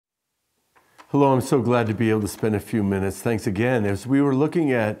Hello, I'm so glad to be able to spend a few minutes. Thanks again. As we were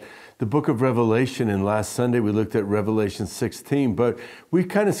looking at the book of Revelation, and last Sunday we looked at Revelation 16, but we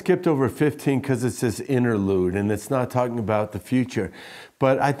kind of skipped over 15 because it's this interlude and it's not talking about the future.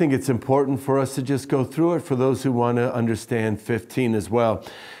 But I think it's important for us to just go through it for those who want to understand 15 as well.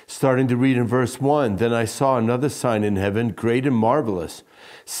 Starting to read in verse 1, "Then I saw another sign in heaven, great and marvelous,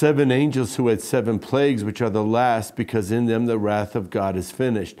 7 angels who had 7 plagues, which are the last, because in them the wrath of God is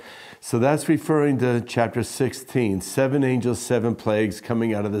finished." So that's referring to chapter 16, 7 angels, 7 plagues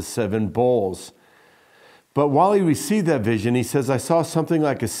coming out of the 7 bowls. But while he received that vision, he says, "I saw something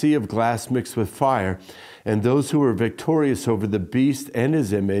like a sea of glass mixed with fire, and those who were victorious over the beast and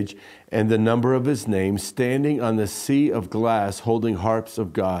his image and the number of his name, standing on the sea of glass, holding harps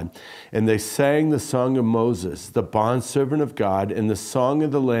of God. And they sang the song of Moses, the bondservant of God, and the song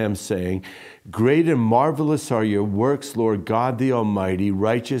of the Lamb, saying, 'Great and marvelous are your works, Lord God the Almighty.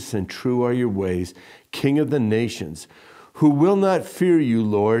 Righteous and true are your ways, King of the nations. Who will not fear you,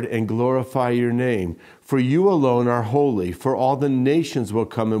 Lord, and glorify your name? For you alone are holy, for all the nations will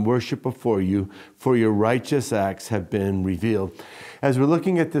come and worship before you, for your righteous acts have been revealed." As we're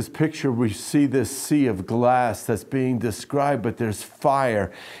looking at this picture, we see this sea of glass that's being described, but there's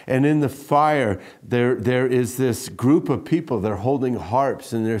fire. And in the fire, there is this group of people. They're holding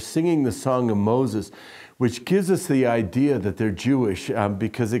harps and they're singing the song of Moses, which gives us the idea that they're Jewish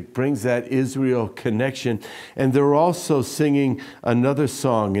because it brings that Israel connection. And they're also singing another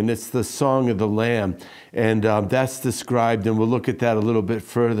song, and it's the song of the Lamb. And that's described, and we'll look at that a little bit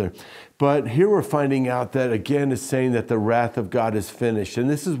further. But here we're finding out that, again, it's saying that the wrath of God is finished. And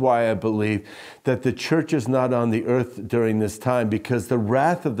this is why I believe that the church is not on the earth during this time, because the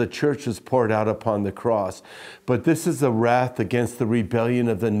wrath of the church is poured out upon the cross. But this is the wrath against the rebellion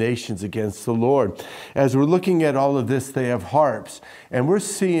of the nations against the Lord. As we're looking at all of this, they have harps. And we're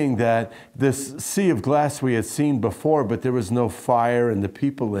seeing that this sea of glass we had seen before, but there was no fire and the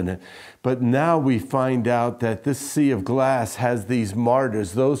people in it. But now we find out that this sea of glass has these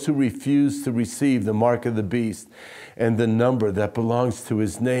martyrs, those who refuse to receive the mark of the beast and the number that belongs to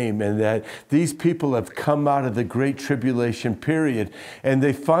his name, and that these people have come out of the great tribulation period, and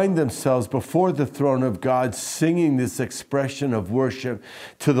they find themselves before the throne of God singing this expression of worship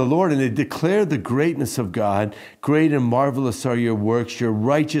to the Lord, and they declare the greatness of God. "Great and marvelous are your works, you're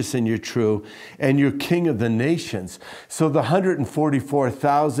righteous and you're true, and you're King of the nations." So the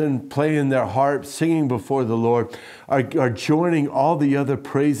 144,000 playing their harps, singing before the Lord, are joining all the other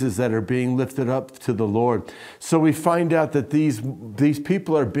praises that are being lifted up to the Lord. So we find out that these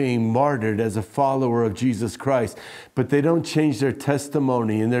people are being martyred as a follower of Jesus Christ, but they don't change their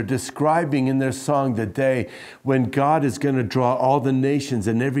testimony, and they're describing in their song the day when God is going to draw all the nations,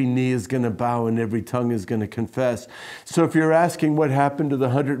 and every knee is going to bow and every tongue is going to confess. So if you're asking what happened to the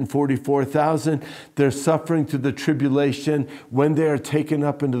 144,000, they're suffering through the tribulation when they are taken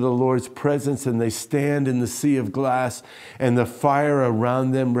up into the Lord's presence, and they stand in the sea of glass, and the fire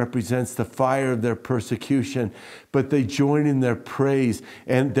around them represents the fire of their persecution. But they join in their praise,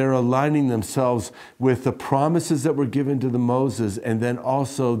 and they're aligning themselves with the promises that were given to the Moses, and then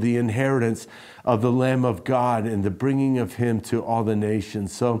also the inheritance of the Lamb of God and the bringing of him to all the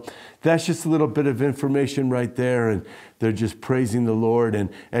nations. So that's just a little bit of information right there, and they're just praising the Lord. And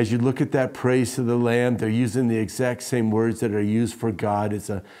as you look at that praise to the Lamb, they're using the exact same words that are used for God.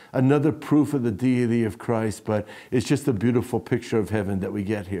 It's another proof of the deity of Christ, but it's just a beautiful picture of heaven that we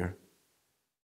get here.